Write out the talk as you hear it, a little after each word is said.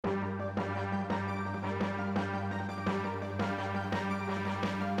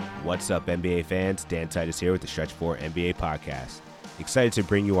What's up, NBA fans? Dan Titus here with the Stretch 4 NBA podcast. Excited to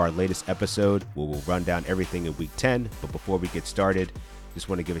bring you our latest episode where we'll run down everything in Week 10. But before we get started, just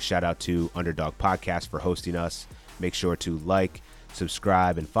want to give a shout out to Underdog Podcast for hosting us. Make sure to like,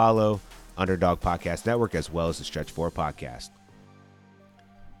 subscribe, and follow Underdog Podcast Network as well as the Stretch 4 podcast.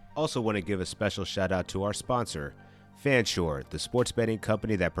 Also want to give a special shout out to our sponsor, Fanshore, the sports betting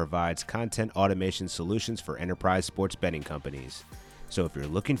company that provides content automation solutions for enterprise sports betting companies. So if you're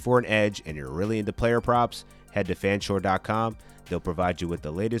looking for an edge and you're really into player props, head to fanshore.com. They'll provide you with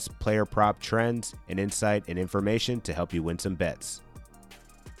the latest player prop trends and insight and information to help you win some bets.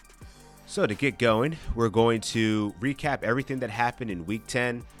 So to get going, we're going to recap everything that happened in Week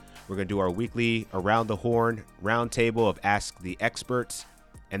 10. We're going to do our weekly Around the Horn roundtable of Ask the Experts,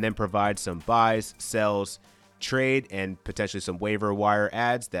 and then provide some buys, sells, trade, and potentially some waiver wire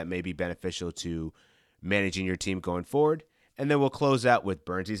ads that may be beneficial to managing your team going forward. And then we'll close out with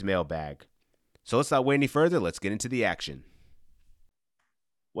Burnsy's mailbag. So let's not wait any further. Let's get into the action.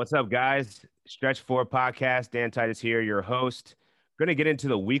 What's up, guys? Stretch 4 podcast. Dan Titus here, your host. We're going to get into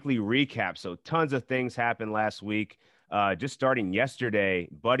the weekly recap. So tons of things happened last week. Just starting yesterday,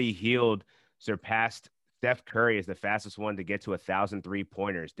 Buddy Hield surpassed Steph Curry as the fastest one to get to 1,000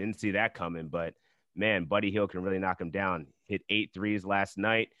 3-pointers. Didn't see that coming, but man, Buddy Hield can really knock him down. Hit 8 threes last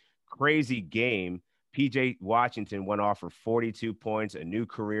night. Crazy game. PJ Washington went off for 42 points, a new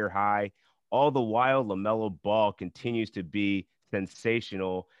career high. All the while, LaMelo Ball continues to be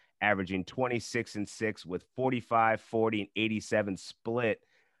sensational, averaging 26 and 6 with 45, 40, and 87 split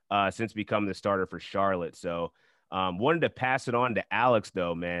since becoming the starter for Charlotte. So wanted to pass it on to Alex,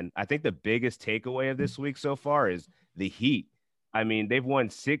 though, man. I think the biggest takeaway of this week so far is the Heat. I mean, they've won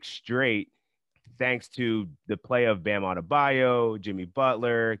 6 straight thanks to the play of Bam Adebayo, Jimmy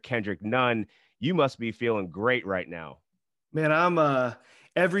Butler, Kendrick Nunn. You must be feeling great right now. Man, I'm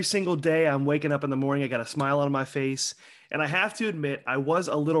every single day I'm waking up in the morning, I got a smile on my face. And I have to admit, I was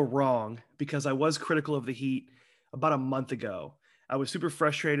a little wrong because I was critical of the Heat about a month ago. I was super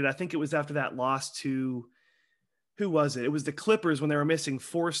frustrated. I think it was after that loss to, who was it? It was the Clippers when they were missing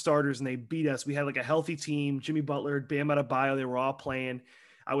 4 starters and they beat us. We had like a healthy team, Jimmy Butler, Bam Adebayo, they were all playing.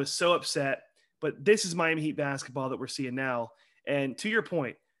 I was so upset, but this is Miami Heat basketball that we're seeing now. And to your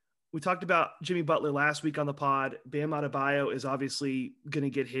point, we talked about Jimmy Butler last week on the pod. Bam Adebayo is obviously going to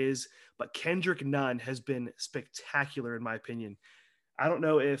get his, but Kendrick Nunn has been spectacular in my opinion. I don't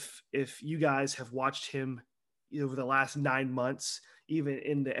know if you guys have watched him over the last 9 months, even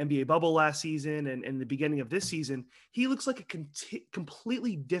in the NBA bubble last season and the beginning of this season. He looks like a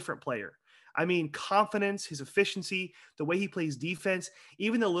completely different player. I mean, confidence, his efficiency, the way he plays defense,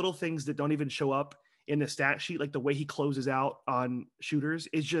 even the little things that don't even show up in the stat sheet, like the way he closes out on shooters,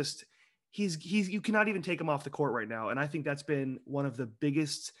 is just he's you cannot even take him off the court right now. And I think that's been one of the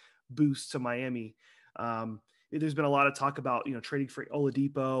biggest boosts to Miami. There's been a lot of talk about trading for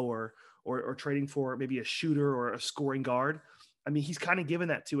Oladipo or trading for maybe a shooter or a scoring guard. I mean, he's kind of given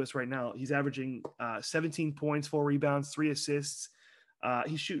that to us right now. He's averaging 17 points, 4 rebounds, 3 assists.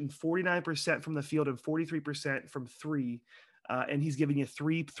 He's shooting 49% from the field and 43% from 3. And he's giving you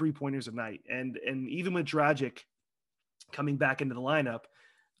 3 3-pointers a night. And even with Dragic coming back into the lineup,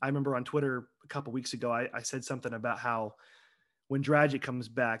 I remember on Twitter a couple weeks ago, I said something about how when Dragic comes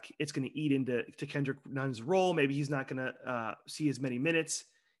back, it's going to eat into Kendrick Nunn's role. Maybe he's not going to see as many minutes.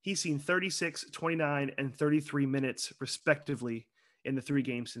 He's seen 36, 29, and 33 minutes respectively in the 3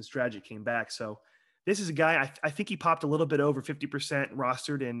 games since Dragic came back. So this is a guy, I think he popped a little bit over 50%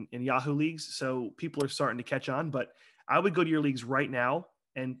 rostered in Yahoo leagues. So people are starting to catch on, but I would go to your leagues right now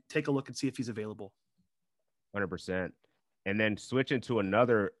and take a look and see if he's available. 100%. And then switching to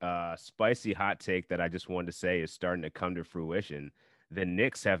another spicy hot take that I just wanted to say is starting to come to fruition. The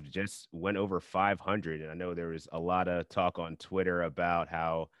Knicks have just went over 500. And I know there was a lot of talk on Twitter about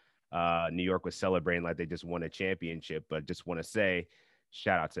how New York was celebrating like they just won a championship. But just want to say,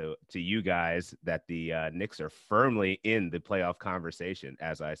 shout out to you guys that the Knicks are firmly in the playoff conversation,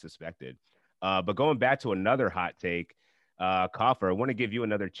 as I suspected. But going back to another hot take, Coffer, I want to give you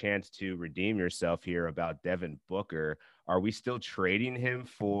another chance to redeem yourself here about Devin Booker. Are we still trading him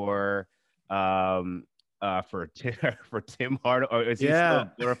for Tim Hardaway? Or is he still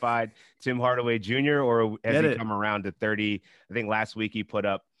glorified Tim Hardaway Jr. or has he come around to 30? I think last week he put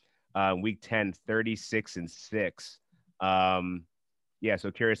up week 10, 36 and 6. Yeah, so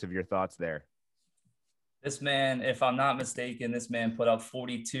curious of your thoughts there. This man, if I'm not mistaken, this man put up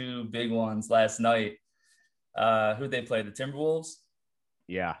 42 big ones last night. Who'd they play? The Timberwolves?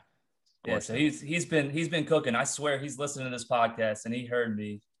 Yeah. Yeah, so he's been cooking. I swear he's listening to this podcast and he heard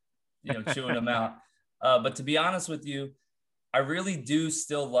me, chewing him out. But to be honest with you, I really do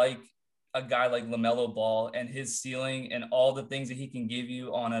still like a guy like LaMelo Ball and his ceiling and all the things that he can give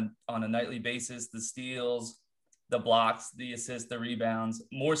you on a nightly basis, the steals, the blocks, the assists, the rebounds,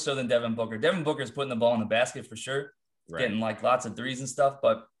 more so than Devin Booker. Devin Booker is putting the ball in the basket for sure, getting like lots of threes and stuff,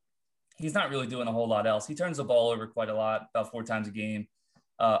 but he's not really doing a whole lot else. He turns the ball over quite a lot, about 4 times a game.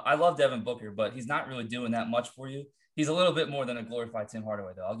 I love Devin Booker, but he's not really doing that much for you. He's a little bit more than a glorified Tim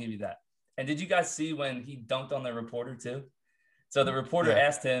Hardaway, though. I'll give you that. And did you guys see when he dunked on the reporter too? So the reporter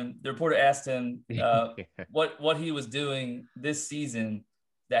asked him what he was doing this season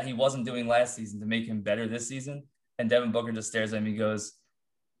that he wasn't doing last season to make him better this season. And Devin Booker just stares at him. He goes,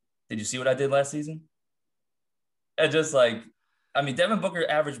 "Did you see what I did last season?" And just like, I mean, Devin Booker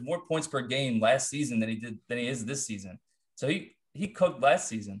averaged more points per game last season than he is this season. So he cooked last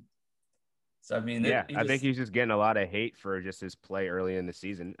season. So, I mean, I think he's just getting a lot of hate for just his play early in the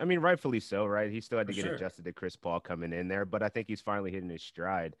season. I mean, rightfully so, right? He still had to get adjusted to Chris Paul coming in there, but I think he's finally hitting his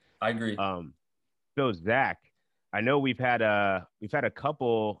stride. I agree. So Zach, I know we've had a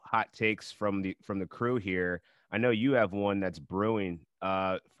couple hot takes from the crew here. I know you have one that's brewing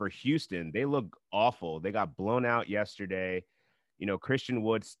for Houston. They look awful. They got blown out yesterday. You know, Christian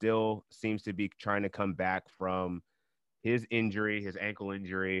Wood still seems to be trying to come back from his injury, his ankle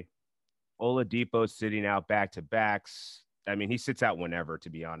injury. Oladipo's sitting out back-to-backs. I mean, he sits out whenever, to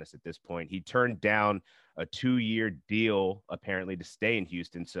be honest, at this point. He turned down a 2-year deal, apparently, to stay in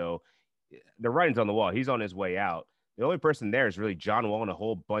Houston. So the writing's on the wall. He's on his way out. The only person there is really John Wall and a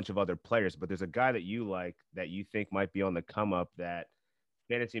whole bunch of other players. But there's a guy that you like that you think might be on the come-up that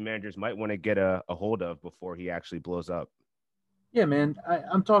fantasy managers might want to get a hold of before he actually blows up. Yeah, man.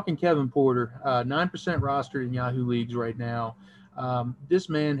 I'm talking Kevin Porter, 9% rostered in Yahoo leagues right now. This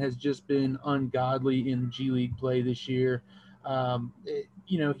man has just been ungodly in G League play this year.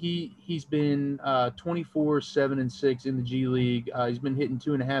 He's been 24, 7, and 6 in the G League. He's been hitting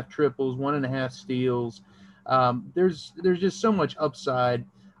 2.5 triples, 1.5 steals. There's just so much upside.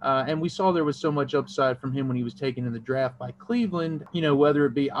 And we saw there was so much upside from him when he was taken in the draft by Cleveland, whether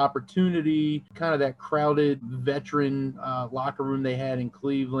it be opportunity, kind of that crowded veteran locker room they had in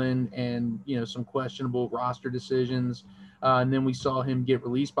Cleveland and, some questionable roster decisions. And then we saw him get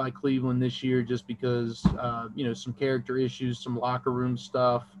released by Cleveland this year just because, some character issues, some locker room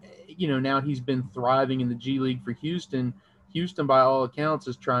stuff. Now he's been thriving in the G League for Houston. Houston, by all accounts,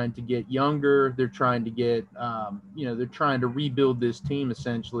 is trying to get younger. They're trying to get, they're trying to rebuild this team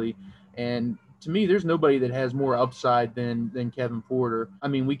essentially. And to me, there's nobody that has more upside than Kevin Porter. I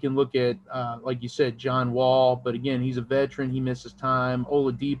mean, we can look at, like you said, John Wall, but again, he's a veteran. He misses time.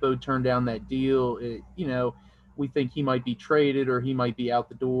 Oladipo turned down that deal. We think he might be traded or he might be out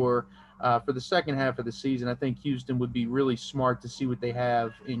the door. For the second half of the season, I think Houston would be really smart to see what they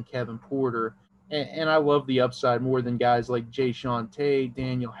have in Kevin Porter. And I love the upside more than guys like Jae'Sean Tate,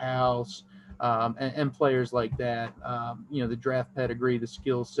 Daniel House, and players like that. The draft pedigree, the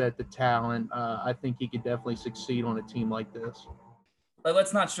skill set, the talent. I think he could definitely succeed on a team like this. But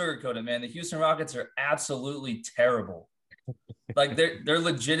let's not sugarcoat it, man. The Houston Rockets are absolutely terrible. Like they're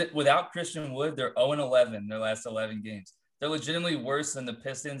legit without Christian Wood. They're 0-11 in their last 11 games. They're legitimately worse than the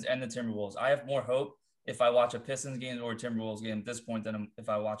Pistons and the Timberwolves. I have more hope if I watch a Pistons game or a Timberwolves game at this point than if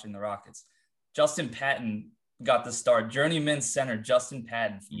I'm watching the Rockets. Justin Patton got the start. Journeyman center Justin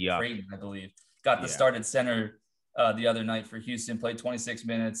Patton from Creighton, I believe, got the start at center the other night for Houston. Played 26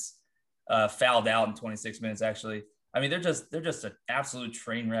 minutes, fouled out in 26 minutes actually. I mean, they're just an absolute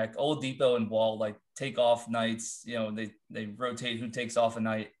train wreck. Oladipo and Wall take off nights. They rotate who takes off a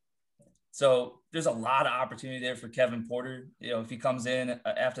night. So there's a lot of opportunity there for Kevin Porter. If he comes in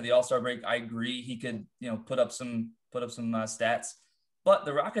after the All-Star break, I agree he could put up some stats. But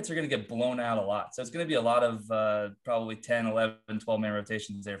the Rockets are going to get blown out a lot. So it's going to be a lot of probably 10, 11, 12-man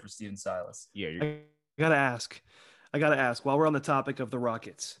rotations there for Steven Silas. Yeah, I got to ask, while we're on the topic of the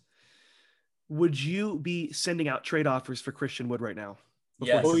Rockets, would you be sending out trade offers for Christian Wood right now?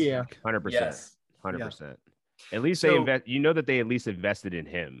 Yes. Oh, yeah. 100%. Yes. 100%. At least they invest. That they at least invested in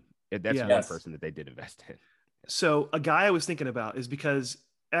him. That's one person that they did invest in. So a guy I was thinking about is because,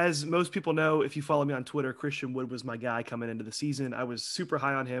 as most people know, if you follow me on Twitter, Christian Wood was my guy coming into the season. I was super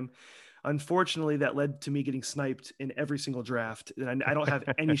high on him. Unfortunately, that led to me getting sniped in every single draft. And I don't have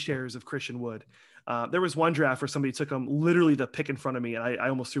any shares of Christian Wood. There was one draft where somebody took him literally the pick in front of me, and I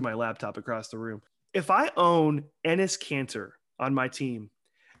almost threw my laptop across the room. If I own Enes Kanter on my team,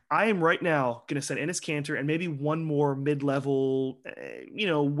 I am right now going to send Enes Kanter and maybe one more mid-level,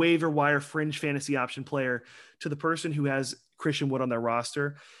 waiver wire fringe fantasy option player to the person who has Christian Wood on their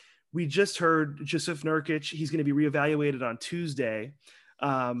roster. We just heard Jusuf Nurkic. He's going to be reevaluated on Tuesday.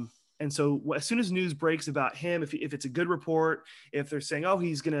 And And so as soon as news breaks about him, if it's a good report, if they're saying, oh,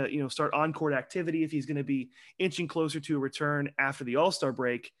 he's going to, start on-court activity, if he's going to be inching closer to a return after the All-Star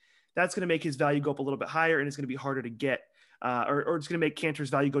break, that's going to make his value go up a little bit higher, and it's going to be harder to get, or it's going to make Kanter's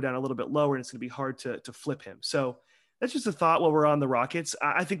value go down a little bit lower, and it's going to be hard to flip him. So that's just a thought while we're on the Rockets.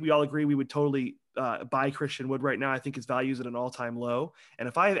 I think we all agree we would totally buy Christian Wood right now. I think his value is at an all-time low. And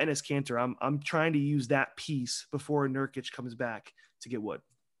if I have Enes Kanter, I'm trying to use that piece before Nurkic comes back to get Wood.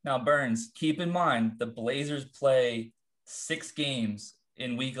 Now, Burns, keep in mind the Blazers play 6 games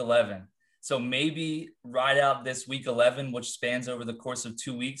in week 11. So maybe ride out this week 11, which spans over the course of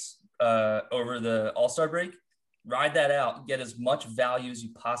 2 weeks over the All-Star break. Ride that out, get as much value as you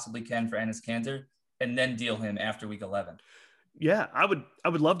possibly can for Enes Kanter, and then deal him after week 11. Yeah, I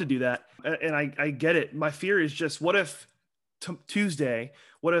would love to do that. And I get it. My fear is just, what if Tuesday,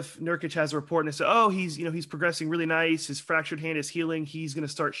 what if Nurkic has a report and they say, oh, he's progressing really nice. His fractured hand is healing. He's going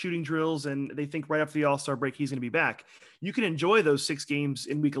to start shooting drills. And they think right after the All-Star break, he's going to be back. You can enjoy those 6 games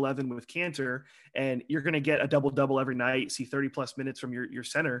in week 11 with Kanter, and you're going to get a double-double every night, see 30 plus minutes from your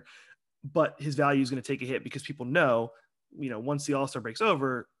center, but his value is going to take a hit because people know, once the All-Star break's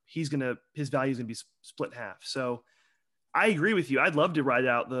over, his value is going to be split in half. So I agree with you. I'd love to ride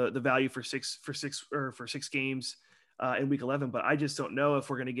out the value for six games in week 11, but I just don't know if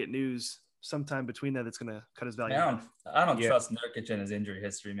we're going to get news sometime between that's going to cut his value. I don't trust Nurkic and his injury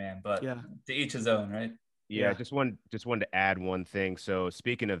history, man, but to each his own, right? Yeah. Just wanted to add one thing. So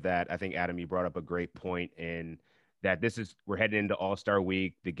speaking of that, I think Adam, you brought up a great point in that we're heading into All-Star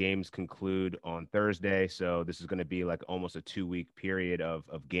week. The games conclude on Thursday. So this is going to be like almost a 2-week period of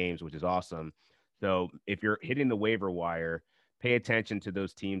games, which is awesome. So if you're hitting the waiver wire, pay attention to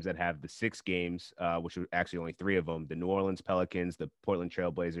those teams that have the 6 games, which are actually only 3 of them: the New Orleans Pelicans, the Portland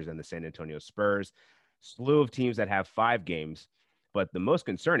Trailblazers, and the San Antonio Spurs. Slew of teams that have 5 games. But the most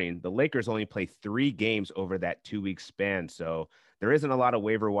concerning, the Lakers only play 3 games over that 2-week span. So there isn't a lot of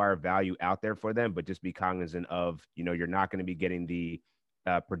waiver wire value out there for them, but just be cognizant of, you're not going to be getting the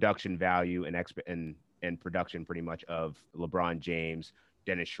production value and production pretty much of LeBron James,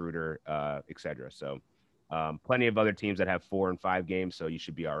 Dennis Schroeder, et cetera. So plenty of other teams that have 4 and 5 games, so you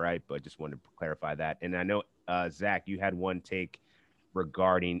should be all right. But just wanted to clarify that. And I know, Zach, you had one take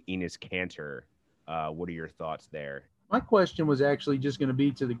regarding Enes Kanter. What are your thoughts there? My question was actually just going to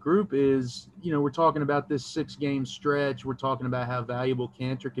be to the group is, we're talking about this 6-game stretch. We're talking about how valuable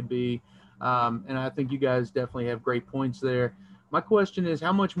Kanter could be. And I think you guys definitely have great points there. My question is,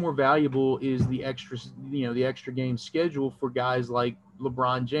 how much more valuable is the extra game schedule for guys like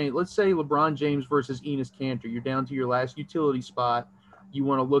LeBron James? Let's say LeBron James versus Enes Kanter. You're down to your last utility spot. You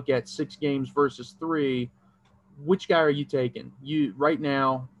want to look at 6 games versus 3. Which guy are you taking? Right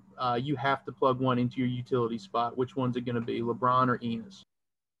now, you have to plug one into your utility spot. Which one's it going to be, LeBron or Enes?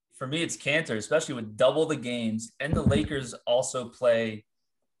 For me, it's Kanter, especially with double the games. And the Lakers also play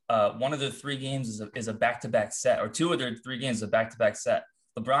one of their 3 games is a back-to-back set, or 2 of their 3 games is a back-to-back set.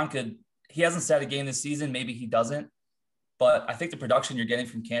 LeBron he hasn't set a game this season. Maybe he doesn't. But I think the production you're getting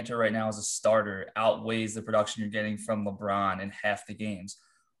from Kanter right now as a starter outweighs the production you're getting from LeBron in half the games.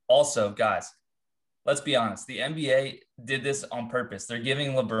 Also, guys, let's be honest. The NBA did this on purpose. They're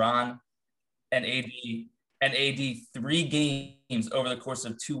giving LeBron and AD 3 games over the course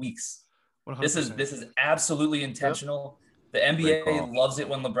of 2 weeks. 100%. This is absolutely intentional. Yep. The NBA loves it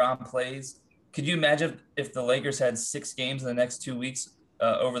when LeBron plays. Could you imagine if the Lakers had 6 games in the next 2 weeks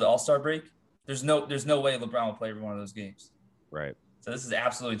over the All-Star break? There's no way LeBron will play every one of those games. Right. So this is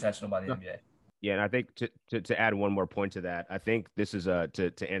absolutely intentional by the NBA. Yeah, and I think to add one more point to that, I think this is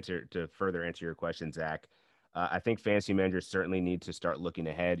to further answer your question, Zach. I think fantasy managers certainly need to start looking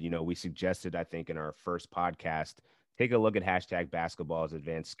ahead. We suggested, I think, in our first podcast, take a look at #basketball's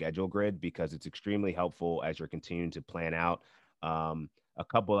advanced schedule grid, because it's extremely helpful as you're continuing to plan out. A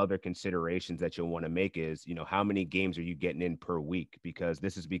couple other considerations that you'll want to make is, how many games are you getting in per week? Because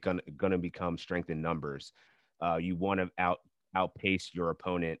this is going to become strength in numbers. You want to outpace your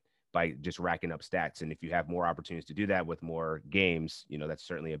opponent by just racking up stats. And if you have more opportunities to do that with more games, that's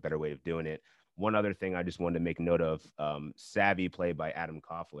certainly a better way of doing it. One other thing I just wanted to make note of, savvy play by Adam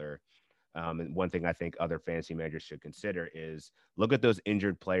Koffler. And one thing I think other fantasy managers should consider is look at those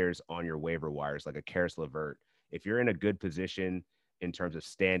injured players on your waiver wires, like a Karis LeVert. If you're in a good position in terms of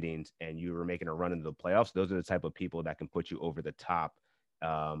standings and you were making a run into the playoffs, those are the type of people that can put you over the top,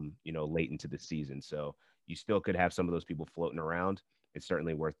 late into the season. So you still could have some of those people floating around. It's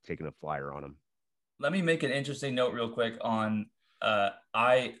certainly worth taking a flyer on them. Let me make an interesting note real quick on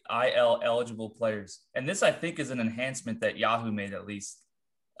IL eligible players. And this, I think, is an enhancement that Yahoo made, at least.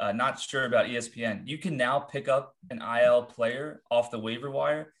 Not sure about ESPN. You can now pick up an IL player off the waiver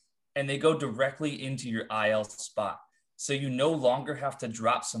wire and they go directly into your IL spot. So you no longer have to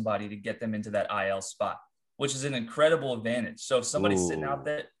drop somebody to get them into that IL spot, which is an incredible advantage. So if somebody's sitting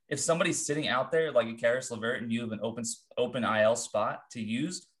out there, like a Karis LeVert, and you have an open IL spot to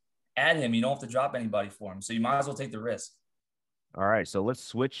use, add him. You don't have to drop anybody for him. So you might as well take the risk. All right, so let's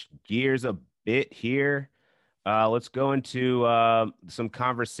switch gears a bit here. Let's go into some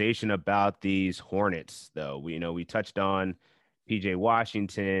conversation about these Hornets, though. We touched on PJ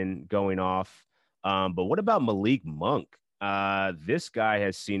Washington going off, but what about Malik Monk? This guy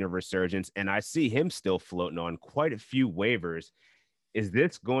has seen a resurgence, and I see him still floating on quite a few waivers. Is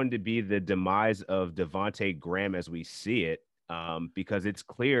this going to be the demise of Devontae Graham as we see it? Because it's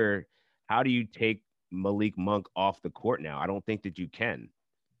clear, how do you take Malik Monk off the court now? I don't think that you can.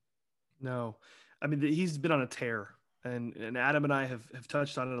 No, I mean, he's been on a tear, and Adam and I have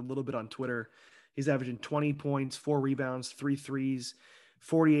touched on it a little bit on Twitter. He's averaging 20 points, 4 rebounds, 3 threes,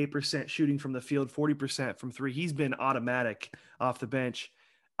 48% shooting from the field, 40% from three. He's been automatic off the bench.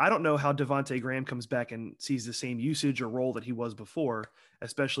 I don't know how Devontae Graham comes back and sees the same usage or role that he was before,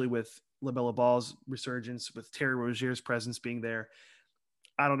 especially with LaMelo Ball's resurgence, with Terry Rozier's presence being there.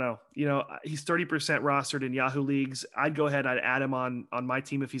 I don't know. He's 30% rostered in Yahoo leagues. I'd go ahead. I'd add him on my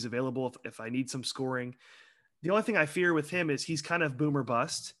team if he's available, if I need some scoring. The only thing I fear with him is he's kind of boom or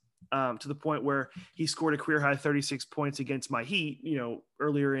bust, to the point where he scored a career high 36 points against my Heat,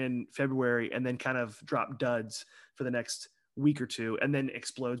 earlier in February, and then kind of dropped duds for the next week or two and then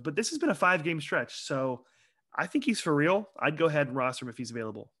explodes. But this has been a 5-game stretch. So I think he's for real. I'd go ahead and roster him if he's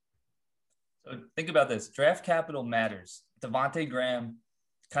available. So think about this. Draft capital matters. Devontae Graham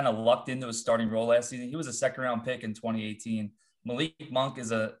kind of lucked into a starting role last season. He was a second-round pick in 2018. Malik Monk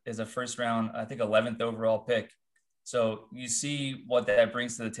is a first-round, I think, 11th overall pick. So you see what that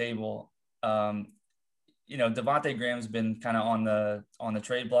brings to the table. Devontae Graham's been kind of on the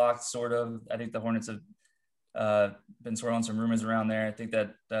trade block, sort of. I think the Hornets have been swirling some rumors around there. I think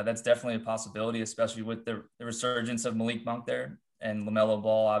that that's definitely a possibility, especially with the resurgence of Malik Monk there and LaMelo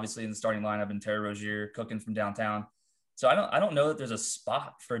Ball, obviously, in the starting lineup, and Terry Rozier cooking from downtown. So I don't know that there's a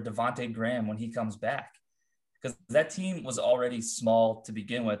spot for Devontae Graham when he comes back, because that team was already small to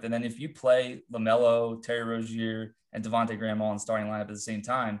begin with. And then if you play LaMelo, Terry Rozier, and Devontae Graham all in starting lineup at the same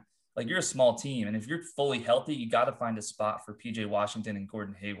time, like, you're a small team. And if you're fully healthy, you got to find a spot for PJ Washington and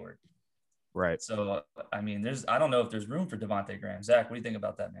Gordon Hayward. Right. So, I don't know if there's room for Devontae Graham. Zach, what do you think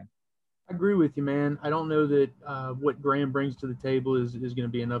about that, man? I agree with you, man. I don't know that what Graham brings to the table is going to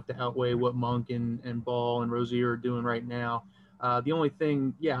be enough to outweigh what Monk and Ball and Rozier are doing right now. The only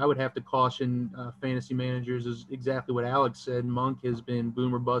thing, I would have to caution fantasy managers is exactly what Alex said. Monk has been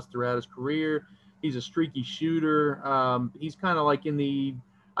boom or bust throughout his career. He's a streaky shooter. He's kind of like in the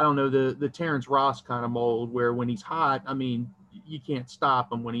Terrence Ross kind of mold, where when he's hot, you can't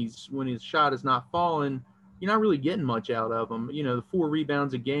stop him. When his shot is not falling, you're not really getting much out of him. The 4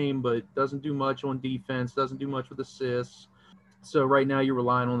 rebounds a game, but doesn't do much on defense, doesn't do much with assists. So right now you're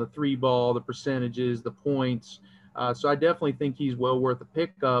relying on the 3 ball, the percentages, the points. So I definitely think he's well worth a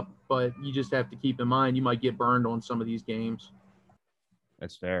pickup, but you just have to keep in mind you might get burned on some of these games.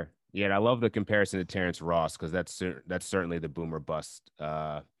 That's fair. Yeah, and I love the comparison to Terrence Ross, because that's certainly the boomer bust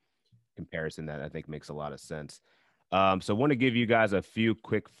comparison that I think makes a lot of sense. So I want to give you guys a few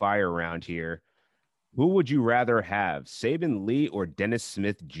quick fire round here. Who would you rather have, Saben Lee or Dennis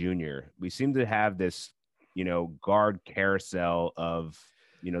Smith Jr.? We seem to have this, guard carousel of,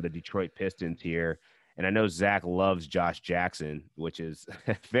 the Detroit Pistons here. And I know Zach loves Josh Jackson, which is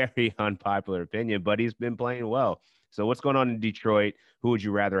a very unpopular opinion, but he's been playing well. So what's going on in Detroit? Who would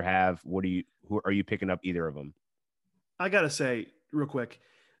you rather have? Who are you picking up either of them? I got to say real quick,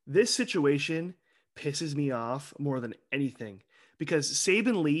 this situation pisses me off more than anything, because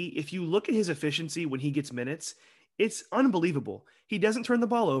Saben Lee, if you look at his efficiency when he gets minutes, it's unbelievable. He doesn't turn the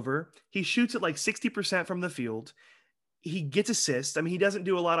ball over. He shoots at like 60% from the field. He gets assists. He doesn't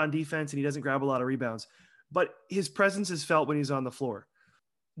do a lot on defense and he doesn't grab a lot of rebounds, but his presence is felt when he's on the floor.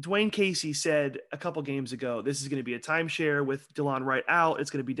 Dwayne Casey said a couple games ago, this is going to be a timeshare with DeLon Wright out.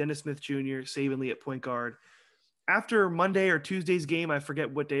 It's going to be Dennis Smith Jr., Saben Lee at point guard. After Monday or Tuesday's game, I forget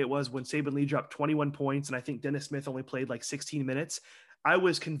what day it was, when Saben Lee dropped 21 points and I think Dennis Smith only played like 16 minutes, I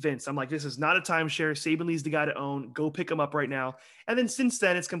was convinced. I'm like, this is not a timeshare. Saben Lee's the guy to own. Go pick him up right now. And then since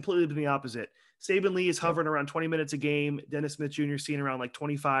then, it's completely been the opposite. Saben Lee is hovering around 20 minutes a game. Dennis Smith Jr. seeing around like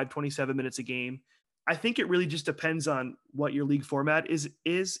 25, 27 minutes a game. I think it really just depends on what your league format is.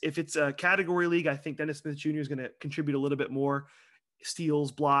 If it's a category league, I think Dennis Smith Jr. is going to contribute a little bit more: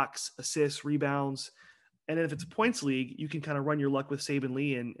 steals, blocks, assists, rebounds. And then if it's a points league, you can kind of run your luck with Saben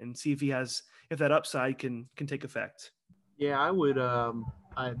Lee and see if that upside can take effect. Yeah, I would.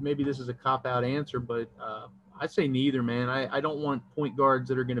 Maybe this is a cop-out answer, but I say neither, man. I don't want point guards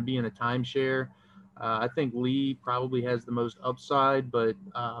that are going to be in a timeshare. I think Lee probably has the most upside, but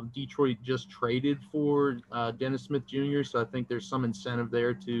Detroit just traded for Dennis Smith Jr., so I think there's some incentive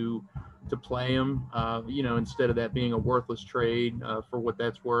there to play him. Instead of that being a worthless trade for what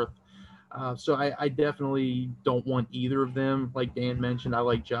that's worth. So I definitely don't want either of them. Like Dan mentioned, I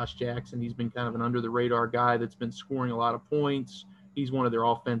like Josh Jackson. He's been kind of an under the radar guy that's been scoring a lot of points. He's one of their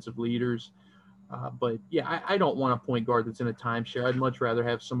offensive leaders. But yeah, I don't want a point guard that's in a timeshare. I'd much rather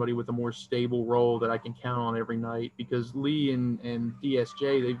have somebody with a more stable role that I can count on every night, because Lee and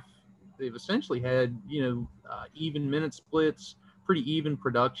DSJ, they've essentially had, even minute splits, pretty even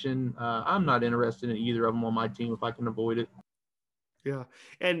production. I'm not interested in either of them on my team if I can avoid it. Yeah.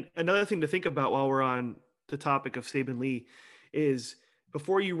 And another thing to think about while we're on the topic of Saben Lee is,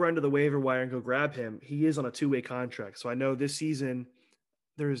 before you run to the waiver wire and go grab him, he is on a 2-way contract. So I know this season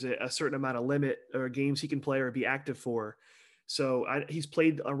there's a certain amount of limit or games he can play or be active for. So he's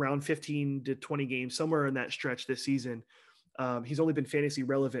played around 15 to 20 games, somewhere in that stretch this season. He's only been fantasy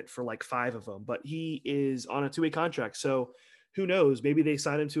relevant for like 5 of them, but he is on a 2-way contract. So who knows? Maybe they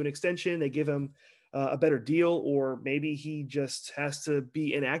sign him to an extension, they give him a better deal, or maybe he just has to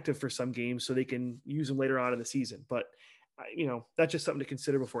be inactive for some games so they can use him later on in the season. But that's just something to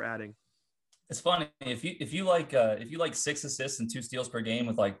consider before adding. It's funny, if you like 6 assists and 2 steals per game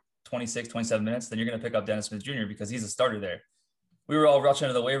with like 26, 27 minutes, then you're going to pick up Dennis Smith Jr. because he's a starter there. We were all rushing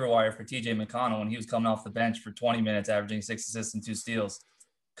to the waiver wire for TJ McConnell when he was coming off the bench for 20 minutes, averaging 6 assists and 2 steals,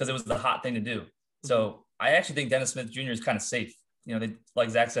 because it was the hot thing to do. So I actually think Dennis Smith Jr. is kind of safe. They, like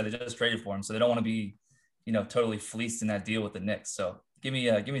Zach said, they just traded for him, so they don't want to be, totally fleeced in that deal with the Knicks. So give me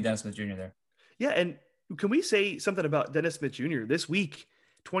Dennis Smith Jr. there. Yeah, and can we say something about Dennis Smith Jr. this week?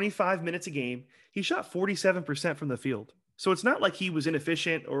 25 minutes a game. He shot 47% from the field. So it's not like he was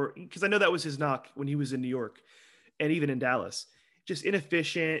inefficient, or because I know that was his knock when he was in New York and even in Dallas. Just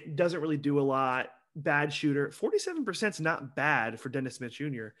inefficient, doesn't really do a lot, bad shooter. 47% is not bad for Dennis Smith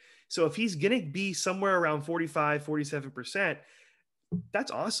Jr. So if he's going to be somewhere around 45, 47%,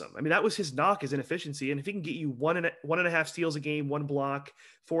 that's awesome. I mean, that was his knock, is inefficiency. And if he can get you one and a half steals a game, 1 block,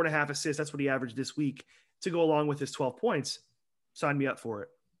 4.5 assists, that's what he averaged this week, to go along with his 12 points, sign me up for it.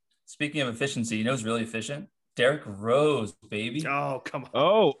 Speaking of efficiency, who's really efficient? Derrick Rose, baby. Oh, come on.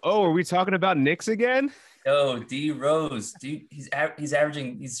 Oh, are we talking about Knicks again? Oh, D Rose. Dude, he's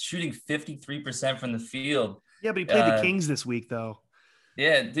shooting 53% from the field. Yeah, but he played the Kings this week, though.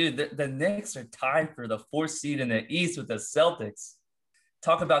 Yeah, dude, the Knicks are tied for the 4th seed in the East with the Celtics.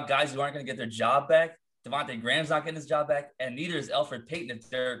 Talk about guys who aren't going to get their job back. Devontae Graham's not getting his job back, and neither is Elfrid Payton if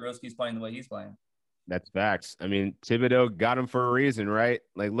Derrick Rose keeps playing the way he's playing. That's facts. I mean, Thibodeau got him for a reason, right?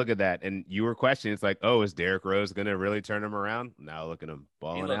 Like, look at that. And you were questioning, it's like, oh, is Derrick Rose going to really turn him around? Now look at him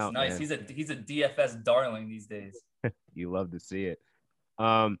balling out. He looks nice. Man. He's a DFS darling these days. You love to see it.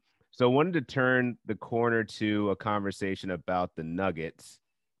 So I wanted to turn the corner to a conversation about the Nuggets.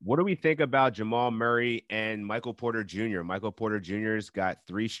 What do we think about Jamal Murray and Michael Porter Jr.? Michael Porter Jr.'s got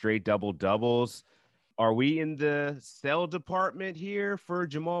 3 straight double-doubles. Are we in the sell department here for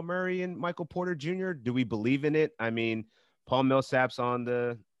Jamal Murray and Michael Porter Jr.? Do we believe in it? I mean, Paul Millsap's on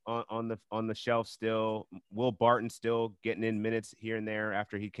the shelf still. Will Barton still getting in minutes here and there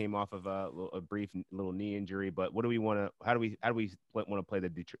after he came off of a brief little knee injury. But what do we want to? How do we want to play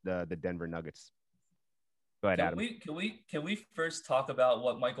the Denver Nuggets? Go ahead, Adam. Can we first talk about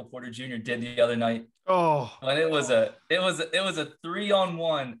what Michael Porter Jr. did the other night? Oh, when it was a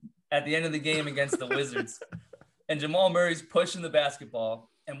 3-on-1 at the end of the game against the Wizards, and Jamal Murray's pushing the basketball.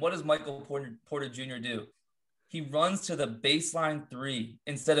 And what does Michael Porter Jr. do? He runs to the baseline 3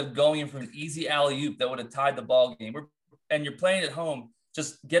 instead of going in for an easy alley-oop that would have tied the ball game. And you're playing at home,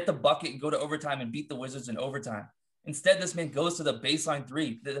 just get the bucket and go to overtime and beat the Wizards in overtime. Instead, this man goes to the baseline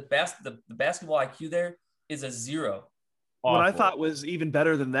 3. The basketball IQ there is a 0. Awful. What I thought was even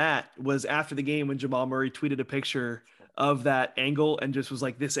better than that was after the game when Jamal Murray tweeted a picture of that angle and just was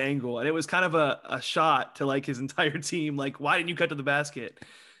like, this angle. And it was kind of a shot to like his entire team. Like, why didn't you cut to the basket?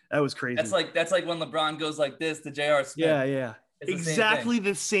 That was crazy. That's like when LeBron goes like this to J.R. Smith. Yeah. It's exactly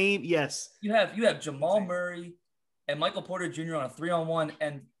the same. Yes. You have Jamal Murray and Michael Porter Jr. on a 3-on-1,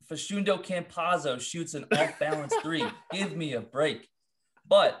 and Facundo Campazzo shoots an off-balance 3. Give me a break.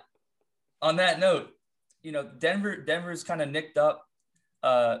 But on that note, Denver's kind of nicked up.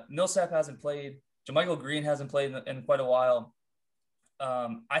 Millsap hasn't played. JaMychal Green hasn't played in quite a while.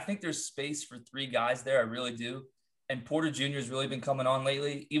 I think there's space for 3 guys there. I really do. And Porter Jr. has really been coming on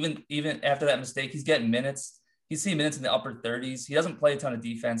lately. Even after that mistake, he's getting minutes. He's seeing minutes in the upper 30s. He doesn't play a ton of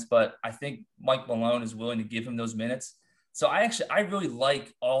defense, but I think Mike Malone is willing to give him those minutes. So I really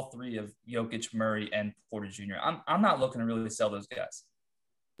like all three of Jokic, Murray, and Porter Jr. I'm not looking to really sell those guys.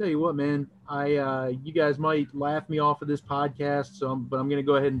 Tell you what, man, you guys might laugh me off of this podcast, but I'm going to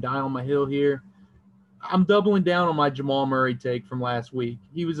go ahead and die on my hill here. I'm doubling down on my Jamal Murray take from last week.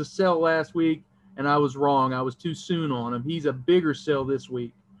 He was a sell last week, and I was wrong. I was too soon on him. He's a bigger sell this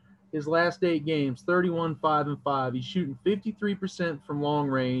week. His last 8 games, 31, 5, and 5. He's shooting 53% from long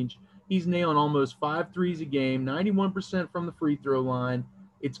range. He's nailing almost 5 threes a game, 91% from the free throw line.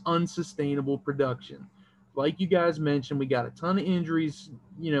 It's unsustainable production. Like you guys mentioned, we got a ton of injuries,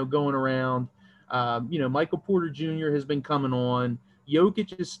 going around. Michael Porter Jr. has been coming on.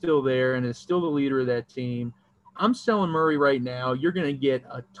 Jokic is still there and is still the leader of that team. I'm selling Murray right now. You're going to get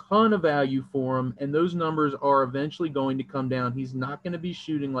a ton of value for him, and those numbers are eventually going to come down. He's not going to be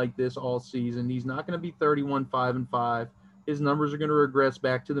shooting like this all season. He's not going to be 31, 5, and 5. His numbers are going to regress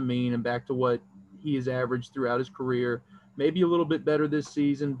back to the mean and back to what he has averaged throughout his career. Maybe a little bit better this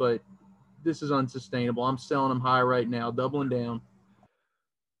season, but this is unsustainable. I'm selling him high right now, doubling down.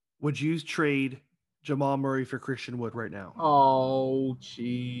 Would you trade Jamal Murray for Christian Wood right now? Oh,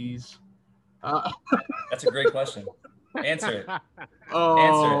 jeez. That's a great question. Answer it.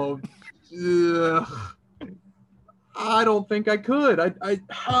 Oh, yeah. I don't think I could. I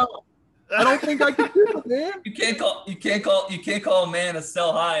don't think I could do it, man. You can't call a man a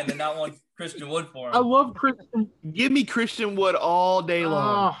sell high and then not want Christian Wood for him. I love Christian. Give me Christian Wood all day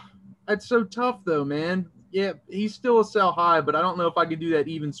long. That's so tough, though, man. Yeah, he's still a sell high, but I don't know if I could do that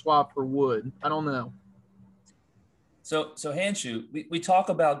even swap for Wood. I don't know. So Hanshu, we talk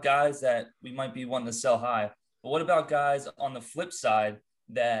about guys that we might be wanting to sell high, but what about guys on the flip side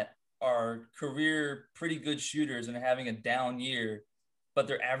that are career pretty good shooters and having a down year, but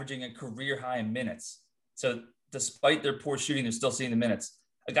they're averaging a career high in minutes? So despite their poor shooting, they're still seeing the minutes.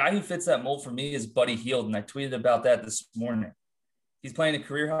 A guy who fits that mold for me is Buddy Hield, and I tweeted about that this morning. He's playing a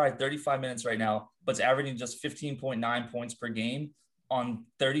career high 35 minutes right now, but it's averaging just 15.9 points per game on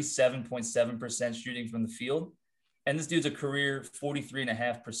 37.7% shooting from the field. And this dude's a career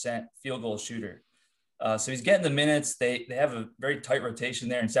 43.5% field goal shooter. So he's getting the minutes. They have a very tight rotation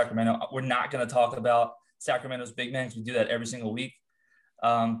there in Sacramento. We're not going to talk about Sacramento's big men because we do that every single week.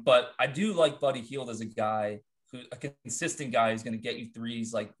 But I do like Buddy Hield as a consistent guy who's going to get you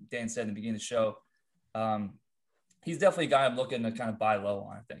threes, like Dan said in the beginning of the show. He's definitely a guy I'm looking to kind of buy low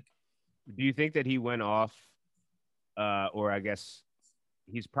on, I think. Do you think that he went off, or I guess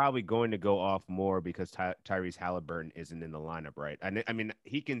he's probably going to go off more because Tyrese Halliburton isn't in the lineup, right? I mean,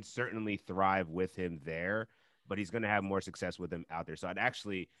 he can certainly thrive with him there, but he's going to have more success with him out there. So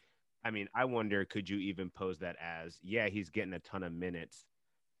I wonder, could you even pose that as, yeah, he's getting a ton of minutes.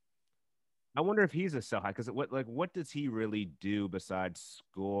 I wonder if he's a sell high because what does he really do besides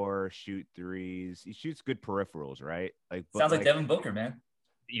score, shoot threes? He shoots good peripherals, right? Sounds like Devin Booker, man.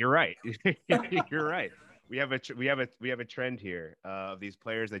 You're right. You're right. We have a trend here of these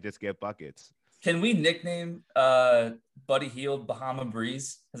players that just get buckets. Can we nickname Buddy Hield Bahama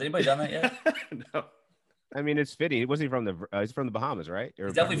Breeze? Has anybody done that yet? No. I mean, it's fitting. Wasn't he from he's from the Bahamas, right?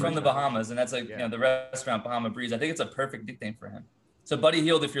 He's definitely from the Bahamas, and that's the restaurant Bahama Breeze. I think it's a perfect nickname for him. So, Buddy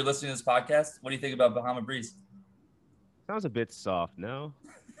Hield, if you're listening to this podcast, what do you think about Bahama Breeze? Sounds a bit soft, no?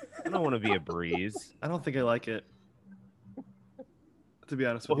 I don't want to be a breeze. I don't think I like it, to be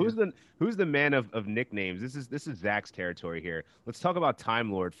honest with you. Who's the man of nicknames? This is Zach's territory here. Let's talk about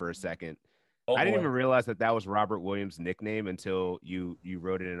Time Lord for a second. I didn't even realize that was Robert Williams' nickname until you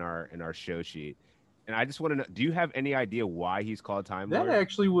wrote it in our show sheet. And I just want to know, do you have any idea why he's called Time Lord? That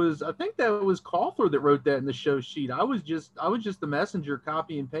actually was, I think that was Cawthor that wrote that in the show sheet. I was just the messenger,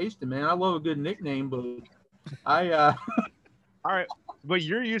 copy and pasting, man. I love a good nickname, but all right. But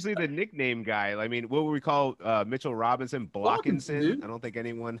you're usually the nickname guy. I mean, what would we call Mitchell Robinson? Blockinson? I don't think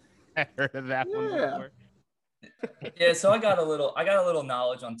anyone had heard of that one before. Yeah, so I got a little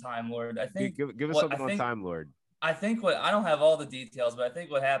knowledge on Time Lord. I think give us something on Time Lord. I think I don't have all the details, but I think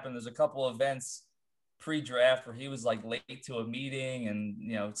what happened, there's a couple events pre-draft where he was like late to a meeting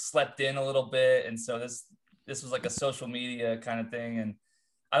and slept in a little bit, and so this was like a social media kind of thing, and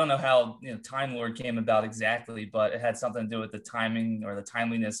I don't know how Time Lord came about exactly, but it had something to do with the timing or the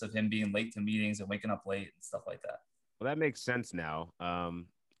timeliness of him being late to meetings and waking up late and stuff like that. Well, that makes sense now,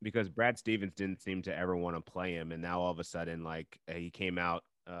 because Brad Stevens didn't seem to ever want to play him, and now all of a sudden, he came out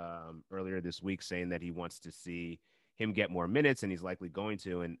earlier this week saying that he wants to see him get more minutes, and he's likely going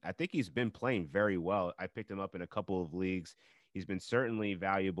to. And I think he's been playing very well. I picked him up in a couple of leagues. He's been certainly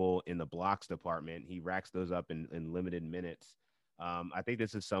valuable in the blocks department. He racks those up in limited minutes. I think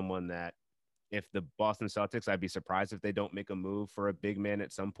this is someone that if the Boston Celtics, I'd be surprised if they don't make a move for a big man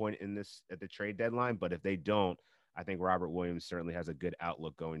at some point at the trade deadline. But if they don't, I think Robert Williams certainly has a good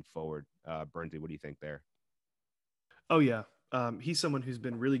outlook going forward. Burnsley, what do you think there? Oh yeah, he's someone who's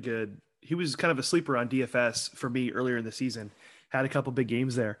been really good. He was kind of a sleeper on DFS for me earlier in the season. Had a couple big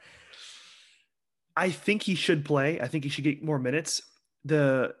games there. I think he should play. I think he should get more minutes.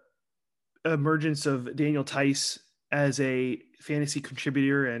 The emergence of Daniel Tice as a fantasy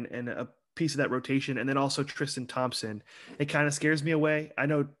contributor and a piece of that rotation, and then also Tristan Thompson, it kind of scares me away. I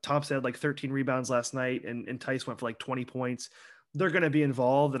know Thompson had like 13 rebounds last night, and Tice went for like 20 points. They're going to be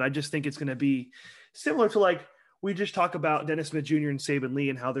involved, and I just think it's going to be similar to like we just talk about Dennis Smith Jr. and Saban Lee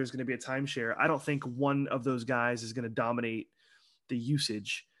and how there's going to be a timeshare. I don't think one of those guys is going to dominate the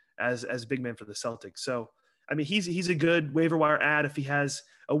usage as big man for the Celtics. So, I mean, he's a good waiver wire ad if he has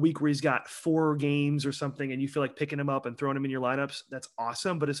a week where he's got 4 games or something and you feel like picking him up and throwing him in your lineups. That's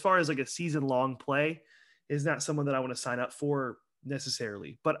awesome. But as far as like a season long play, is not someone that I want to sign up for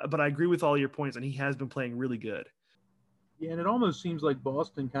necessarily. But I agree with all your points, and he has been playing really good. Yeah, and it almost seems like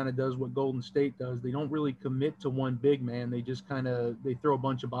Boston kind of does what Golden State does. They don't really commit to one big man. They just they throw a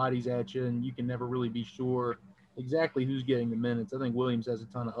bunch of bodies at you, and you can never really be sure exactly who's getting the minutes. I think Williams has a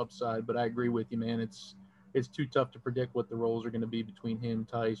ton of upside, but I agree with you, man. It's too tough to predict what the roles are going to be between him,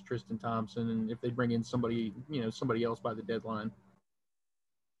 Tice, Tristan Thompson, and if they bring in somebody else by the deadline.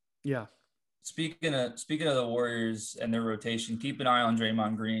 Yeah. Speaking of the Warriors and their rotation, keep an eye on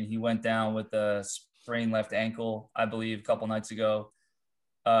Draymond Green. He went down with a sprained left ankle, I believe, a couple nights ago.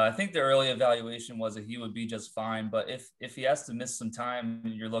 I think the early evaluation was that he would be just fine, but if he has to miss some time,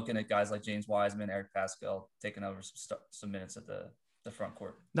 you're looking at guys like James Wiseman, Eric Pascal taking over some minutes at the front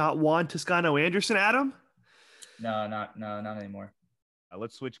court. Not Juan Toscano Anderson, Adam? No, not anymore.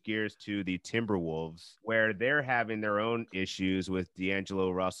 Let's switch gears to the Timberwolves, where they're having their own issues with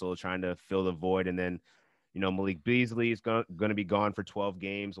D'Angelo Russell trying to fill the void. And then, Malik Beasley is going to be gone for 12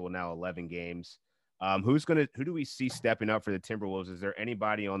 games. Well, now 11 games. Who do we see stepping up for the Timberwolves? Is there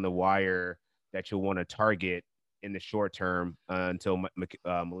anybody on the wire that you'll want to target in the short term until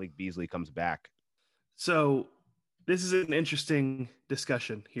Malik Beasley comes back? So this is an interesting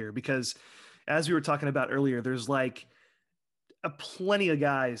discussion here because as we were talking about earlier, there's like plenty of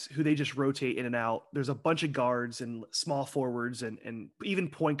guys who they just rotate in and out. There's a bunch of guards and small forwards and even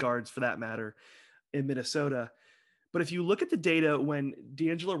point guards for that matter in Minnesota. But if you look at the data when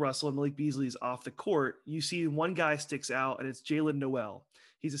D'Angelo Russell and Malik Beasley is off the court, you see one guy sticks out, and it's Jalen Noel.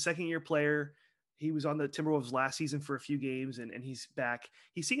 He's a second-year player. He was on the Timberwolves last season for a few games, and he's back.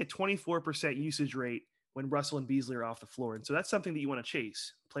 He's seeing a 24% usage rate when Russell and Beasley are off the floor. And so that's something that you want to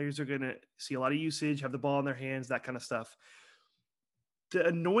chase. Players are going to see a lot of usage, have the ball in their hands, that kind of stuff. The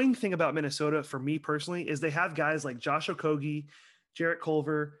annoying thing about Minnesota for me personally is they have guys like Josh Okogie, Jarrett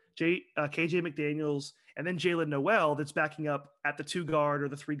Culver, KJ McDaniels, and then Jalen Noel that's backing up at the 2 guard or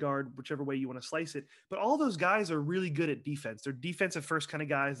the 3 guard, whichever way you want to slice it. But all those guys are really good at defense. They're defensive first kind of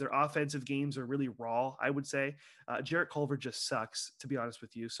guys. Their offensive games are really raw, I would say. Jarrett Culver just sucks, to be honest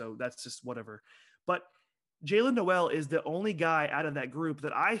with you. So that's just whatever. But Jalen Noel is the only guy out of that group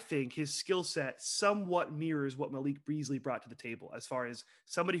that I think his skill set somewhat mirrors what Malik Beasley brought to the table as far as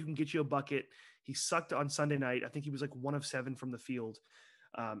somebody who can get you a bucket. He sucked on Sunday night. I think he was like 1 of 7 from the field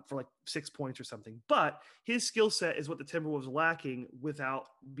for like 6 points or something. But his skill set is what the Timberwolves are lacking without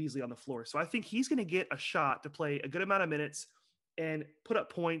Beasley on the floor. So I think he's going to get a shot to play a good amount of minutes and put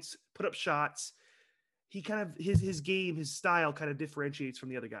up points, put up shots. He kind of his game, his style kind of differentiates from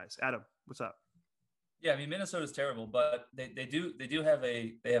the other guys. Adam, what's up? Yeah, I mean Minnesota's terrible, but they do have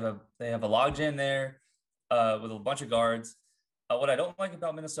a logjam there with a bunch of guards. What I don't like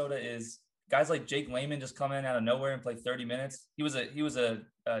about Minnesota is guys like Jake Layman just come in out of nowhere and play 30 minutes. He was a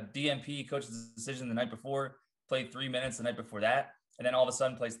DMP coach's decision the night before, played 3 minutes the night before that, and then all of a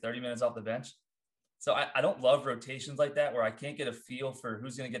sudden plays 30 minutes off the bench. So I don't love rotations like that where I can't get a feel for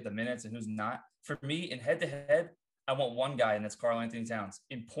who's going to get the minutes and who's not. For me, in head-to-head, I want one guy, and that's Karl-Anthony Towns.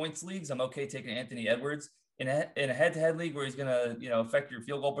 In points leagues, I'm okay taking Anthony Edwards. In a head-to-head league where he's going to, affect your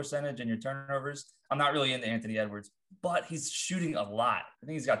field goal percentage and your turnovers, I'm not really into Anthony Edwards, but he's shooting a lot. I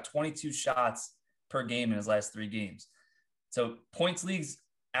think he's got 22 shots per game in his last 3 games. So points leagues,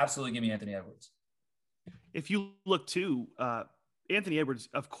 absolutely give me Anthony Edwards. If you look too, Anthony Edwards,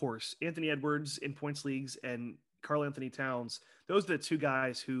 of course, Anthony Edwards in points leagues and Karl-Anthony Towns, those are the 2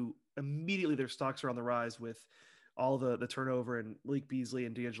 guys who immediately their stocks are on the rise with all the turnover and Malik Beasley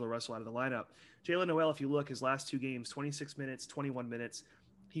and D'Angelo Russell out of the lineup. Jalen Noel, if you look, his last 2 games, 26 minutes, 21 minutes.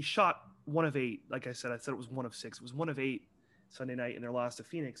 He shot 1 of 8. Like I said it was 1 of 6. It was 1 of 8 Sunday night in their loss to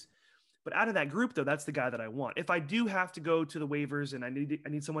Phoenix. But out of that group, though, that's the guy that I want. If I do have to go to the waivers and I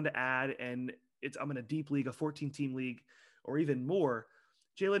need someone to add, and I'm in a deep league, a 14-team league, or even more,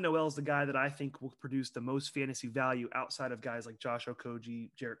 Jalen Noel is the guy that I think will produce the most fantasy value outside of guys like Josh Okogie,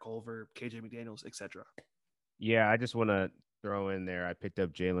 Jarrett Culver, KJ McDaniels, etc. Yeah, I just want to throw in there. I picked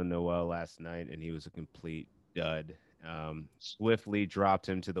up Jalen Noel last night, and he was a complete dud. Swiftly dropped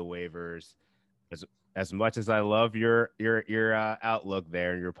him to the waivers. As as much as I love your outlook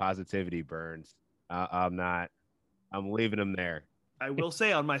there and your positivity, Burns, I'm not. I'm leaving him there. I will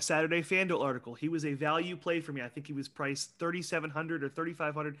say on my Saturday FanDuel article, he was a value play for me. I think he was priced 3,700 or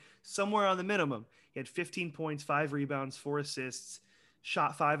 3,500, somewhere on the minimum. He had 15 points, 5 rebounds, 4 assists,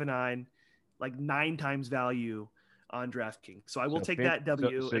 shot 5 of 9, like 9 times value on DraftKings. So I will take that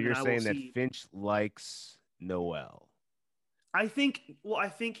W. So and you're then I will saying that see. Finch likes Noel. I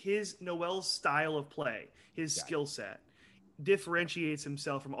think his Noel's style of play, his skill set, differentiates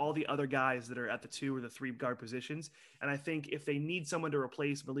himself from all the other guys that are at the 2 or the 3 guard positions. And I think if they need someone to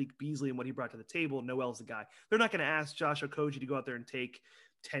replace Malik Beasley and what he brought to the table, Noel's the guy. They're not going to ask Josh Okogie to go out there and take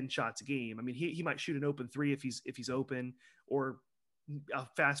 10 shots a game. I mean, he might shoot an open 3 if he's open, or a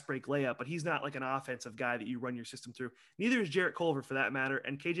fast break layup, but he's not like an offensive guy that you run your system through. Neither is Jarrett Culver for that matter.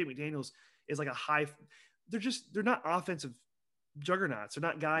 And KJ McDaniels is like they're not offensive juggernauts. They're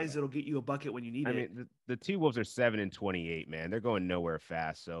not guys that'll get you a bucket when you need it. I mean, the T-Wolves are 7-28, man. They're going nowhere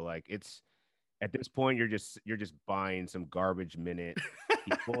fast. So like, it's at this point you're just buying some garbage minute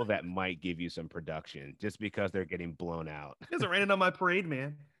people that might give you some production just because they're getting blown out. It doesn't rain on my parade,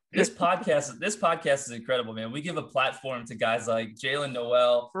 man. This podcast is incredible, man. We give a platform to guys like Jalen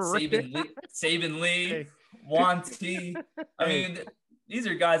Noel, Saban Lee, Hey. Juan T. I mean, these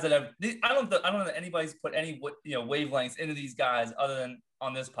are guys that I don't know that anybody's put any wavelengths into these guys other than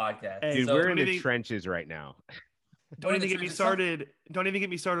on this podcast. Hey, Dude, So- we're in the trenches right now. Don't even get me started. Don't even get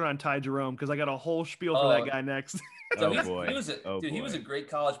me started on Ty Jerome, because I got a whole spiel for Oh. that guy next. So Oh, boy. he was a boy. great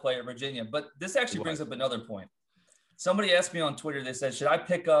college player at Virginia. But this actually He brings was. up another point. Somebody asked me on Twitter, they said, should I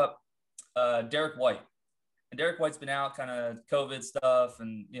pick up Derek White? And Derek White's been out, kind of COVID stuff,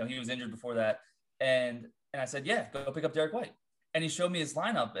 and he was injured before that. And I said, yeah, go pick up Derek White. And he showed me his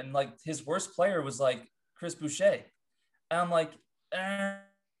lineup, and like his worst player was like Chris Boucher. And I'm like,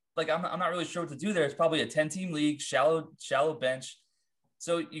 I'm not really sure what to do there. It's probably a 10-team league, shallow bench.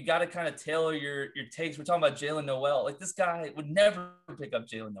 So you got to kind of tailor your takes. We're talking about Jalen Noel. Like, this guy would never pick up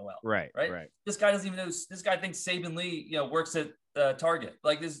Jalen Noel. Right. This guy doesn't even know. This guy thinks Saban Lee, works at Target.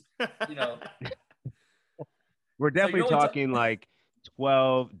 Like this, We're definitely So talking like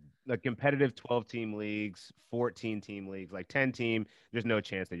 12, like competitive 12-team leagues, 14-team leagues, like 10-team. There's no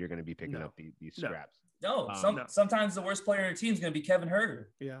chance that you're going to be picking up these scraps. No, No. sometimes the worst player in your team is going to be Kevin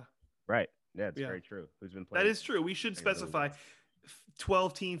Herter. Yeah, Right. Yeah, it's very true. Who's been playing? that is true. We should specify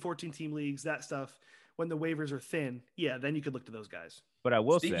 12-team, 14-team leagues, that stuff. When the waivers are thin, then you could look to those guys. But I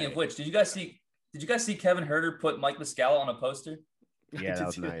will Speaking say, of which, did you guys see Kevin Herter put Mike Muscala on a poster? yeah, that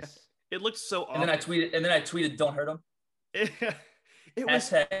was nice. It looked so awful. And then I tweeted, "Don't hurt him." It was.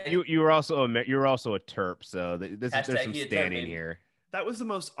 Hashtag, You were also a terp, so there's some Hashtag he a terp, standing baby. here. That was the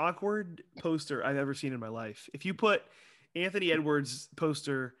most awkward poster I've ever seen in my life. If you put Anthony Edwards'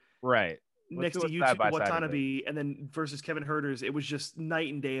 poster Right. next to do it YouTube side by side of Watanabe and then versus Kevin Herter's, it was just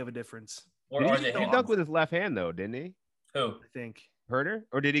night and day of a difference. or He RJ dunked Hampton. with his left hand though, didn't he? Who? I think. Herter,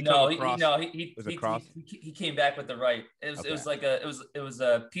 or did he No, come across? Was it cross? he came back with the right. It Okay. was like a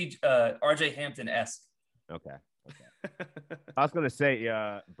RJ Hampton esque. Okay. I was gonna say,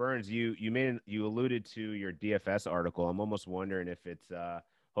 Burns, you alluded to your DFS article. I'm almost wondering if it's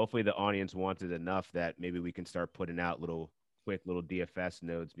hopefully the audience wants it enough that maybe we can start putting out quick little DFS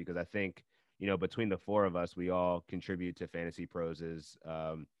notes, because I think between the four of us, we all contribute to Fantasy Pros's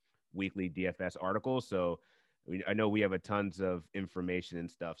weekly DFS articles. So I know we have a tons of information and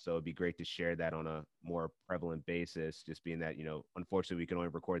stuff, so it'd be great to share that on a more prevalent basis. Just being that unfortunately we can only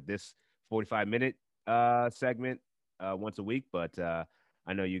record this 45-minute segment once a week, but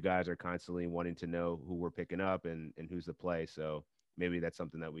I know you guys are constantly wanting to know who we're picking up and who's the play. So maybe that's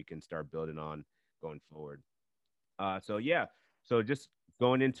something that we can start building on going forward. So just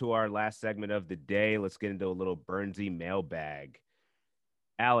going into our last segment of the day, let's get into a little Burnsy mailbag.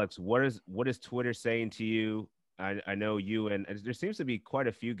 Alex, what is Twitter saying to you? I know you and there seems to be quite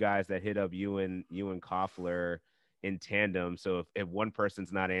a few guys that hit up you and Koffler in tandem. So if one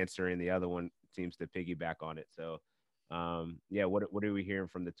person's not answering, the other one seems to piggyback on it. So what are we hearing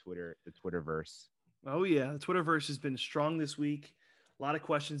from the Twitterverse? Oh yeah, the Twitterverse has been strong this week. A lot of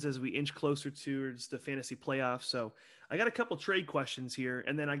questions as we inch closer towards the fantasy playoffs. So I got a couple trade questions here,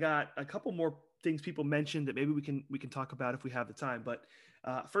 and then I got a couple more things people mentioned that maybe we can talk about if we have the time. But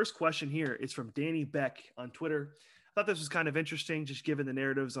first question here is from Danny Beck on Twitter. I thought this was kind of interesting, just given the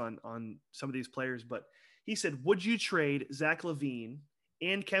narratives on some of these players. But he said, "Would you trade Zach LaVine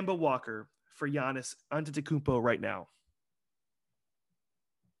and Kemba Walker for Giannis Antetokounmpo right now?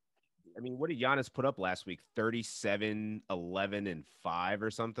 I mean, what did Giannis put up last week? 37, 11, and 5 or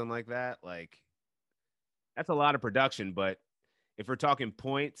something like that. Like, that's a lot of production. But if we're talking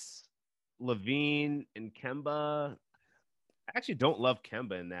points, LaVine and Kemba, I actually don't love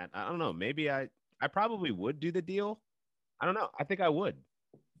Kemba in that. I don't know. Maybe I probably would do the deal. I don't know. I think I would.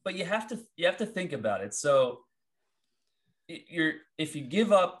 But you have to think about it. So if you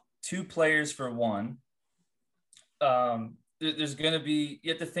give up 2 players for one, there's going to be,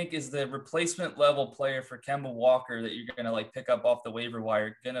 you have to think, is the replacement level player for Kemba Walker that you're going to like pick up off the waiver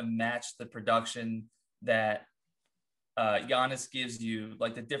wire going to match the production that Giannis gives you,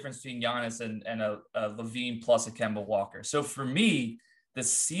 like the difference between Giannis and a LaVine plus a Kemba Walker. So for me, the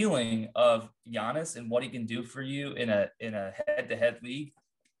ceiling of Giannis and what he can do for you in a head-to-head league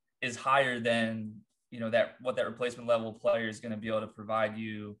is higher than, what that replacement level player is going to be able to provide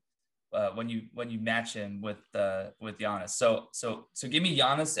you when you match him with Giannis. So give me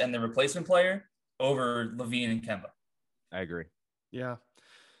Giannis and the replacement player over LaVine and Kemba. I agree. Yeah,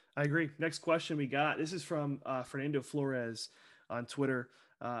 I agree. Next question we got. This is from Fernando Flores on Twitter.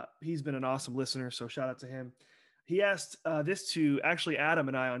 He's been an awesome listener, so shout out to him. He asked this to actually Adam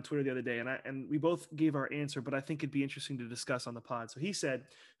and I on Twitter the other day, and we both gave our answer, but I think it'd be interesting to discuss on the pod. So he said,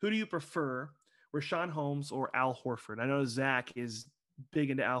 who do you prefer, Richaun Holmes or Al Horford? I know Zach is big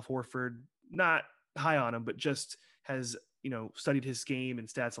into Al Horford, not high on him, but just has, studied his game and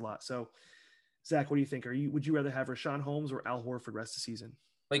stats a lot. So Zach, what do you think? Would you rather have Richaun Holmes or Al Horford rest of the season?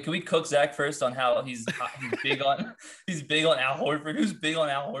 Wait, can we cook Zach first on how he's big on Al Horford? Who's big on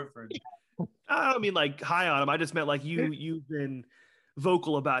Al Horford? I don't mean like high on him. I just meant like you've been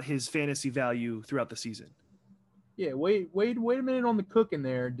vocal about his fantasy value throughout the season. Yeah, wait a minute on the cooking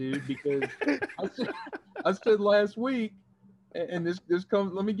there, dude, because I said last week, and this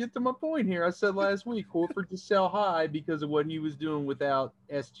comes. Let me get to my point here. I said last week Horford to sell high because of what he was doing without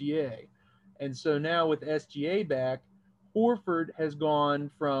SGA, and so now with SGA back, Horford has gone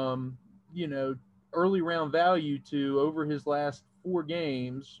from early round value to, over his last 4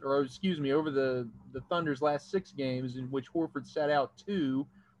 games, or excuse me, over the Thunder's last 6 games, in which Horford sat out 2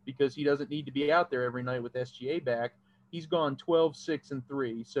 because he doesn't need to be out there every night with SGA back. He's gone 12, 6, and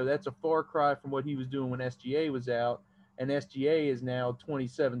 3. So that's a far cry from what he was doing when SGA was out. And SGA is now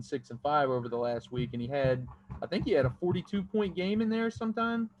 27, 6, and 5 over the last week. And I think he had a 42-point game in there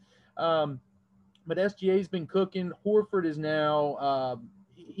sometime. But SGA's been cooking. Horford is now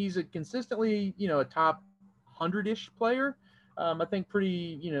he's a consistently, a top 100-ish player. I think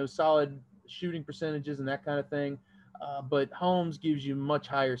pretty, solid shooting percentages and that kind of thing. But Holmes gives you much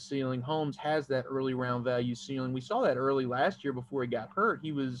higher ceiling. Holmes has that early round value ceiling. We saw that early last year before he got hurt.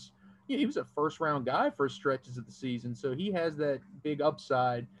 He was a first-round guy for stretches of the season, so he has that big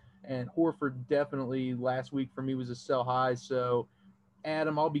upside. And Horford definitely last week for me was a sell high. So,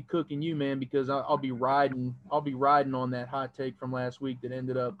 Adam, I'll be cooking you, man, because I'll be riding on that hot take from last week that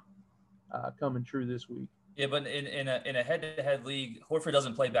ended up coming true this week. Yeah, but in a head-to-head league, Horford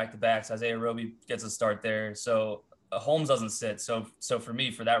doesn't play back-to-backs. Isaiah Roby gets a start there, so Holmes doesn't sit. So for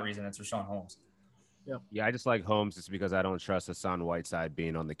me, for that reason, it's Richaun Holmes. Yeah, I just like Holmes just because I don't trust Hassan Whiteside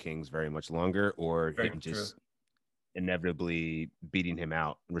being on the Kings very much longer, or him just inevitably beating him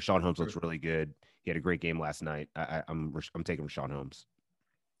out. Richaun Holmes looks really good. He had a great game last night. I'm taking Richaun Holmes.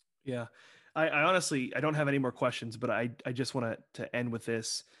 Yeah, I honestly, I don't have any more questions, but I just want to end with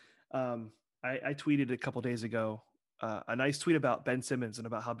this. I tweeted a couple days ago a nice tweet about Ben Simmons and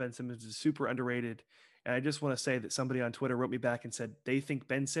about how Ben Simmons is super underrated. And I just want to say that somebody on Twitter wrote me back and said they think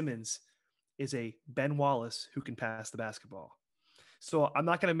Ben Simmons is a Ben Wallace who can pass the basketball. So I'm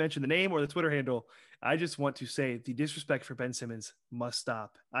not going to mention the name or the Twitter handle. I just want to say the disrespect for Ben Simmons must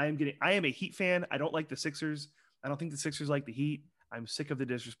stop. I am a Heat fan. I don't like the Sixers. I don't think the Sixers like the Heat. I'm sick of the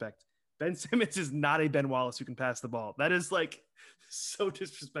disrespect. Ben Simmons is not a Ben Wallace who can pass the ball. That is like so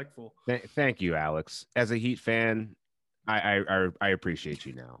disrespectful. Thank you, Alex. As a Heat fan, I appreciate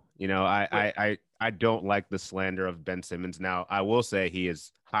you now. I don't like the slander of Ben Simmons. Now, I will say he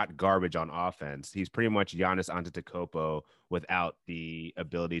is hot garbage on offense. He's pretty much Giannis Antetokounmpo without the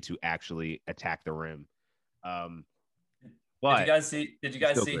ability to actually attack the rim. But did you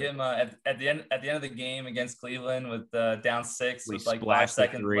guys see him at the end of the game against Cleveland with down 6 with like 5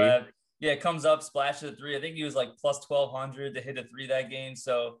 seconds left? Yeah, it comes up, splashes a 3. I think he was like plus 1,200 to hit a 3 that game.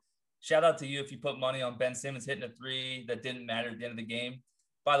 So shout out to you if you put money on Ben Simmons hitting a 3 that didn't matter at the end of the game.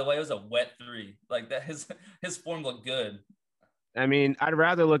 By the way, it was a wet 3. Like that, his form looked good. I mean, I'd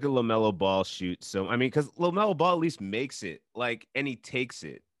rather look at LaMelo Ball shoot. So, I mean, because LaMelo Ball at least makes it, and he takes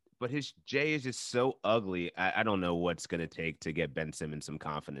it. but his J is just so ugly. I don't know what's going to take to get Ben Simmons some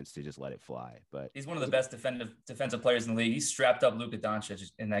confidence to just let it fly. But he's one of the best defensive players in the league. He strapped up Luka Doncic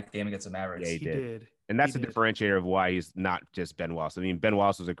in that game against the Mavericks. Yeah, he did. And that's the differentiator of why he's not just Ben Wallace. I mean, Ben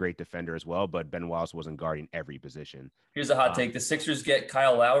Wallace was a great defender as well, but Ben Wallace wasn't guarding every position. Here's a hot take. The Sixers get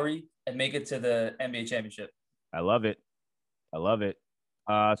Kyle Lowry and make it to the NBA championship. I love it.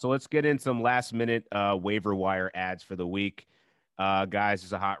 So let's get in some last minute waiver wire ads for the week. Guys,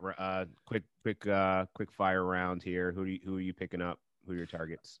 just a hot quick fire round here. Who are you picking up? Who are your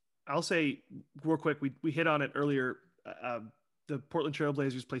targets? I'll say real quick, we hit on it earlier. The Portland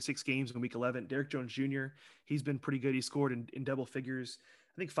Trailblazers play 6 games in week 11. Derrick Jones Jr., he's been pretty good. He scored in double figures.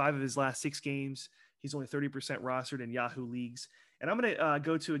 I think 5 of his last 6 games. He's only 30% rostered in Yahoo leagues. And I'm going to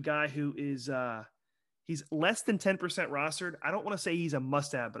go to a guy who is he's less than 10% rostered. I don't want to say he's a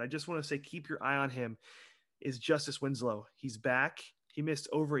must-have, but I just want to say keep your eye on him, is Justice Winslow. He's back. He missed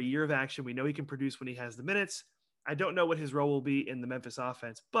over a year of action. We know he can produce when he has the minutes. I don't know what his role will be in the Memphis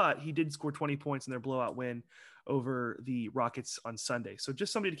offense, but he did score 20 points in their blowout win over the Rockets on Sunday. So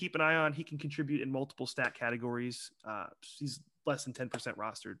just somebody to keep an eye on. He can contribute in multiple stat categories. He's less than 10%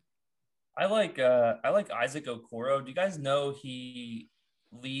 rostered. I like Isaac Okoro. Do you guys know he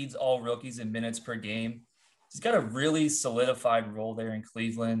leads all rookies in minutes per game? He's got a really solidified role there in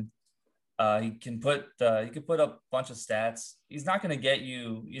Cleveland. He can put up a bunch of stats. He's not going to get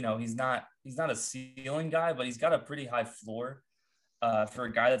you, he's not a ceiling guy, but he's got a pretty high floor for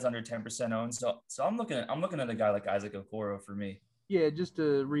a guy that's under 10% owned. So I'm looking at a guy like Isaac Okoro for me. Yeah, just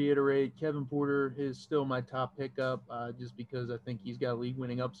to reiterate, Kevin Porter is still my top pickup, just because I think he's got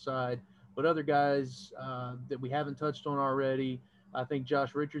league-winning upside. But other guys that we haven't touched on already, I think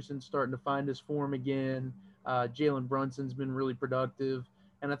Josh Richardson's starting to find his form again. Jalen Brunson's been really productive.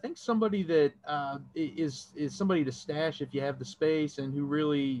 And I think somebody that is somebody to stash if you have the space, and who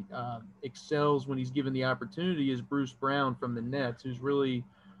really excels when he's given the opportunity, is Bruce Brown from the Nets, who's really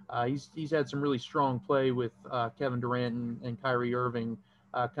he's had some really strong play with Kevin Durant and Kyrie Irving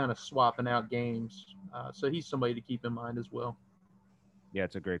kind of swapping out games. So he's somebody to keep in mind as well. Yeah,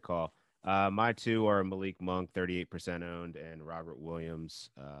 it's a great call. My two are Malik Monk, 38% owned, and Robert Williams,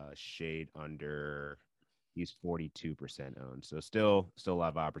 shade under. He's 42% owned. So still a lot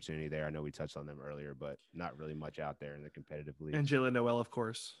of opportunity there. I know we touched on them earlier, but not really much out there in the competitive league. And Jalen Noel, of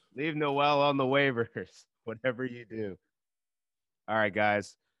course. Leave Noel on the waivers, whatever you do. All right,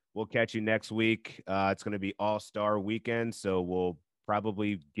 guys. We'll catch you next week. It's going to be All-Star Weekend, so we'll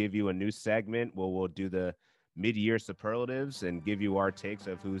probably give you a new segment where we'll do the mid-year superlatives and give you our takes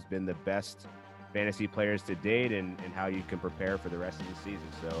of who's been the best fantasy players to date and how you can prepare for the rest of the season.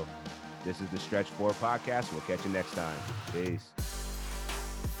 So this is the Stretch 4 podcast. We'll catch you next time. Peace.